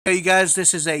Hey, you guys,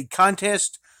 this is a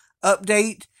contest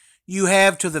update. You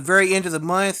have to the very end of the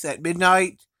month at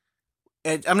midnight.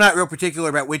 And I'm not real particular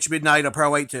about which midnight. I'll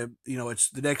probably wait to, it's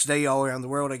the next day all around the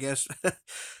world, I guess.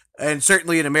 And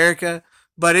certainly in America.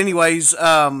 But, anyways,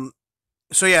 so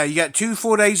yeah, you got 2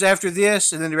 full days after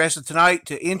this, and then the rest of tonight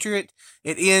to enter it.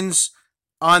 It ends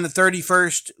on the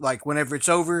 31st, like whenever it's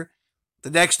over. The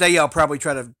next day, I'll probably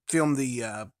try to film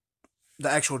the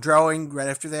actual drawing right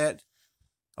after that.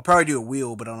 I'll probably do a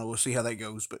wheel, but I don't know. We'll see how that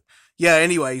goes. But yeah,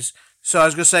 anyways. So I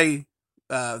was gonna say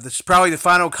this is probably the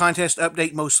final contest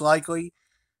update, most likely.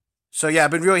 So yeah,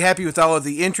 I've been really happy with all of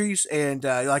the entries, and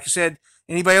like I said,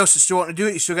 anybody else that's still wanting to do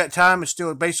it, you still got time. It's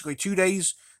still basically 2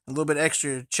 days, a little bit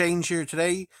extra change here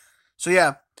today. So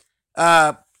yeah,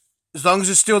 uh, as long as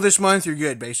it's still this month, you're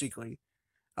good, basically.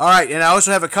 All right, and I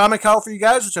also have a comic haul for you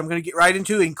guys, which I'm going to get right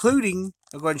into, including,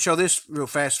 I'll go ahead and show this real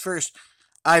fast first.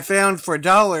 I found for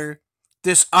 $1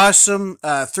 this awesome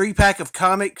 3 pack of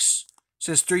comics. It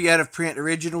says 3 out of print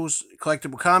originals,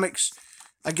 collectible comics.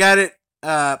 I got it,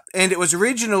 and it was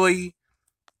originally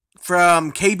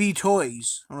from KB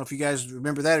Toys. I don't know if you guys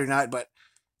remember that or not, but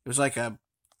it was like a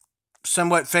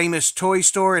somewhat famous toy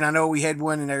store, and I know we had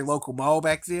one in our local mall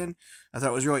back then. I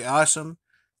thought it was really awesome.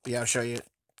 But yeah, I'll show you.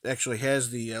 It actually has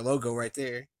the logo right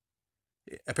there.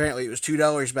 Apparently, it was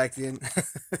 $2 back then.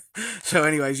 So,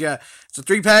 anyways, yeah, it's a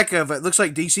 3 pack of it looks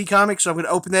like DC comics. So I'm going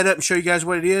to open that up and show you guys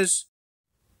what it is.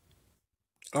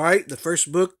 All right, the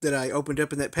first book that I opened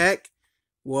up in that pack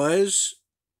was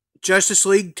Justice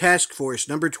League Task Force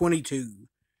number 22,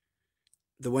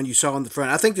 the one you saw on the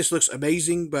front. I think this looks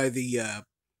amazing by the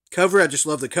cover. I just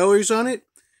love the colors on it,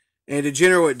 and in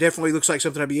general, it definitely looks like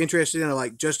something I'd be interested in. I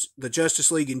like just the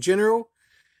Justice League in general.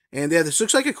 And yeah, this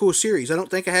looks like a cool series. I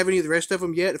don't think I have any of the rest of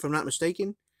them yet, if I'm not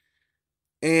mistaken.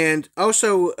 And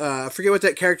also, I forget what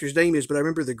that character's name is, but I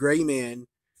remember the Gray Man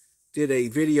did a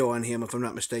video on him, if I'm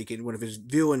not mistaken, one of his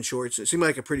villain shorts. It seemed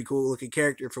like a pretty cool looking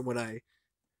character from what I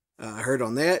heard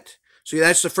on that. So yeah,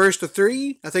 that's the first of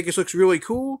 3. I think this looks really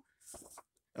cool.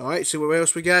 All right, so what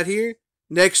else we got here?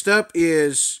 Next up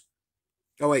is...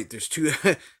 Oh, wait, there's 2.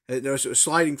 I noticed it was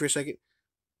sliding for a second.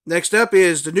 Next up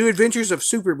is The New Adventures of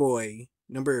Superboy,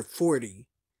 number 40.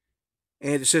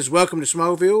 And it says, Welcome to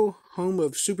Smallville, home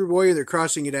of Superboy, and they're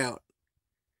crossing it out.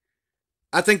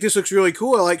 I think this looks really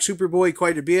cool. I like Superboy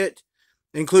quite a bit,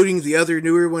 including the other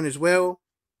newer one as well.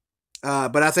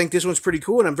 But I think this one's pretty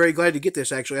cool, and I'm very glad to get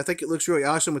this, actually. I think it looks really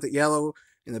awesome with the yellow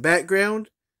in the background.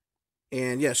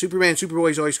 And yeah, Superman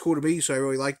Superboy is always cool to me, so I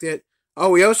really like that. Oh,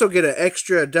 we also get an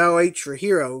extra Dow H for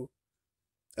Hero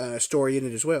story in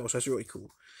it as well, so that's really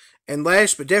cool. And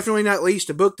last but definitely not least,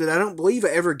 a book that I don't believe I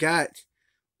ever got,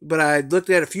 but I looked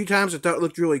at a few times. I thought it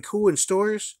looked really cool in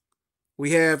stores.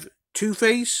 We have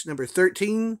Two-Face, number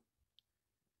 13.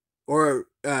 Or,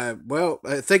 well,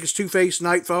 I think it's Two-Face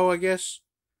Nightfall, I guess.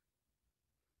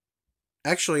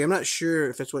 Actually, I'm not sure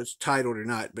if that's what it's titled or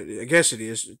not, but I guess it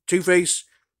is. Two-Face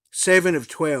 7 of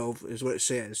 12 is what it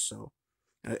says. So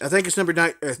I think it's number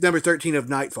 13 of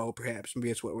Nightfall, perhaps. Maybe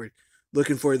that's what we're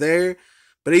looking for there.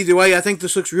 But either way, I think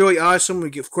this looks really awesome.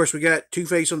 Of course, we got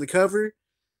Two-Face on the cover.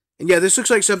 And yeah, this looks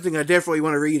like something I definitely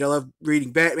want to read. I love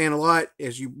reading Batman a lot,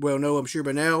 as you well know, I'm sure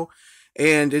by now.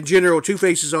 And in general,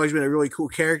 Two-Face has always been a really cool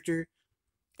character.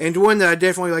 And one that I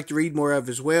definitely like to read more of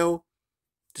as well,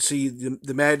 to see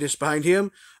the madness behind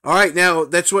him. All right, now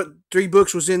that's what 3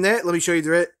 books was in that. Let me show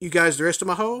you you guys the rest of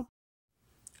my haul.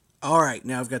 All right,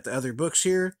 now I've got the other books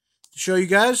here to show you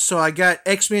guys. So I got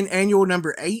X-Men Annual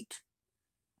number 8.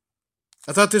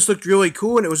 I thought this looked really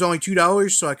cool, and it was only $2,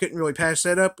 so I couldn't really pass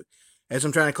that up, as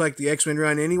I'm trying to collect the X-Men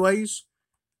run anyways.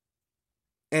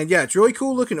 And yeah, it's really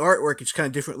cool looking artwork. It's kind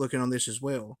of different looking on this as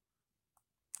well.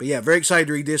 But yeah, very excited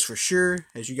to read this for sure.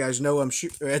 As you guys know, I'm sure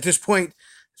at this point,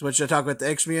 as much as I talk about the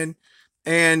X-Men.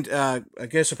 And I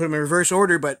guess I put them in reverse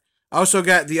order, but I also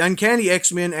got the Uncanny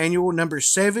X-Men Annual number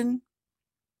 7.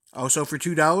 Also for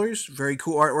 $2. Very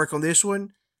cool artwork on this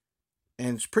one.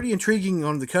 And it's pretty intriguing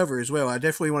on the cover as well. I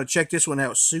definitely want to check this one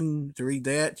out soon to read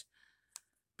that.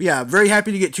 But yeah, very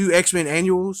happy to get 2 X-Men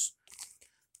annuals.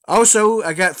 Also,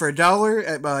 I got for $1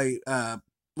 at my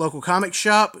local comic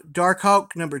shop,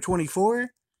 Darkhawk number 24.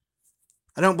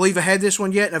 I don't believe I had this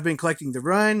one yet, and I've been collecting the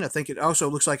run. I think it also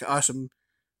looks like an awesome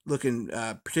looking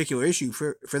particular issue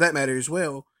for that matter as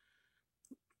well.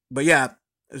 But yeah,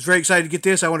 I was very excited to get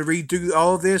this. I want to read through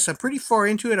all of this. I'm pretty far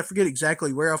into it. I forget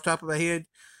exactly where off the top of my head.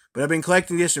 But I've been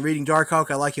collecting this and reading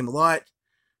Darkhawk. I like him a lot.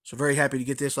 So very happy to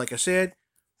get this, like I said.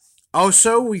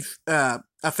 Also, I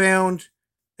found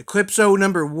Eclipso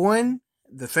number 1,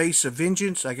 The Face of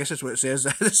Vengeance. I guess that's what it says.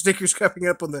 The sticker's coming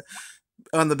up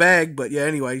on the bag. But yeah,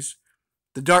 anyways.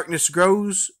 The Darkness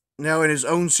Grows, now in his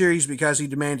own series because he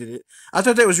demanded it. I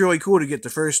thought that was really cool to get the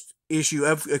first issue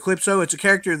of Eclipso. It's a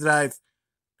character that I've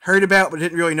heard about but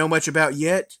didn't really know much about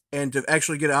yet, and to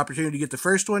actually get an opportunity to get the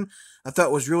first one, I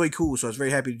thought was really cool. So I was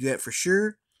very happy to do that for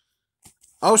sure.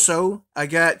 Also, I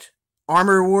got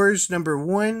Armor Wars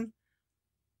 #1,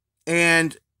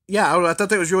 and yeah, I thought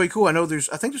that was really cool. I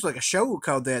think there's like a show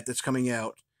called that's coming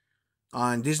out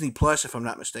on Disney Plus, if I'm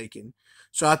not mistaken.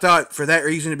 So I thought for that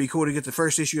reason it'd be cool to get the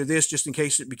first issue of this, just in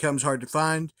case it becomes hard to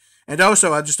find. And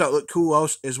also, I just thought it looked cool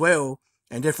as well,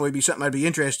 and definitely be something I'd be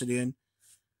interested in.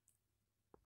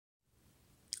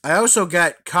 I also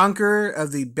got Conqueror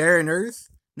of the Barren Earth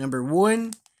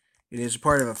 #1. It is a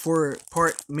part of a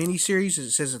 4-part miniseries, as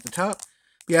it says at the top.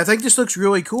 But yeah, I think this looks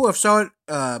really cool. I've saw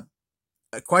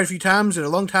it quite a few times, and a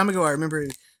long time ago I remember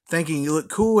thinking it looked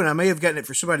cool, and I may have gotten it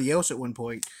for somebody else at one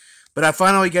point. But I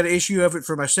finally got an issue of it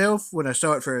for myself when I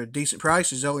saw it for a decent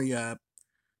price. It's only, I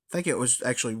think it was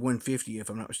actually $150 if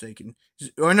I'm not mistaken.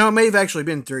 Or no, it may have actually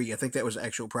been $3. I think that was the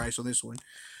actual price on this one.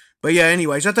 But yeah,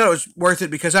 anyways, I thought it was worth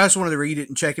it because I just wanted to read it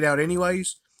and check it out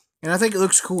anyways. And I think it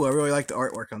looks cool. I really like the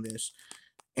artwork on this.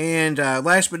 And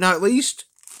last but not least,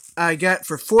 I got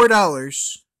for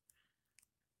 $4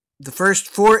 the first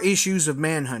 4 issues of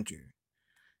Manhunter,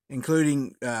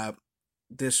 including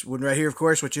this one right here, of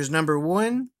course, which is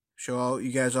 #1. Show all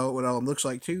you guys what all of them looks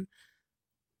like too.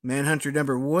 Manhunter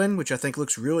 #1, which I think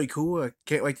looks really cool. I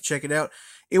can't wait to check it out.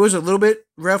 It was a little bit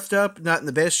roughed up, not in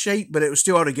the best shape, but it was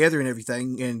still all together and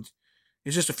everything. And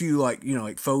it's just a few like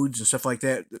folds and stuff like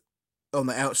that on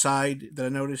the outside that I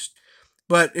noticed.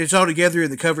 But it's all together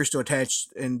and the cover's still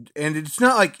attached, and it's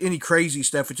not like any crazy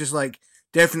stuff. It's just like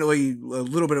definitely a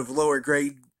little bit of lower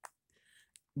grade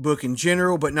book in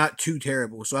general, but not too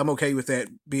terrible. So I'm okay with that,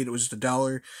 being it was just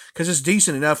 $1, because it's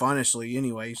decent enough, honestly.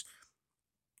 Anyways,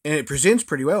 and it presents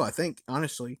pretty well, I think,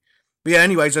 honestly. But yeah,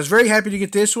 anyways, I was very happy to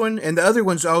get this one, and the other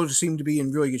ones all seem to be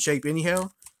in really good shape,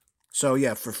 anyhow. So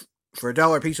yeah, for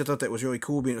 $1 a piece, I thought that was really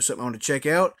cool, being it was something I wanted to check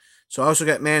out. So I also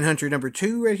got Manhunter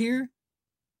 #2 right here.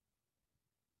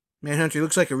 Manhunter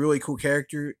looks like a really cool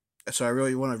character, so I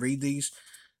really want to read these.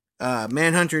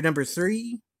 Manhunter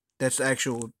 #3. That's the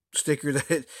actual sticker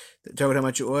that told how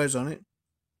much it was on it.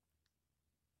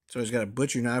 So he's got a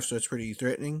butcher knife, so it's pretty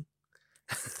threatening.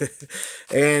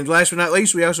 And last but not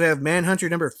least, we also have Manhunter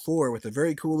 #4 with a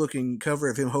very cool looking cover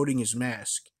of him holding his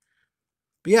mask.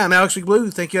 But yeah, I'm Alex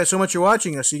McBlue. Thank you guys so much for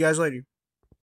watching. I'll see you guys later.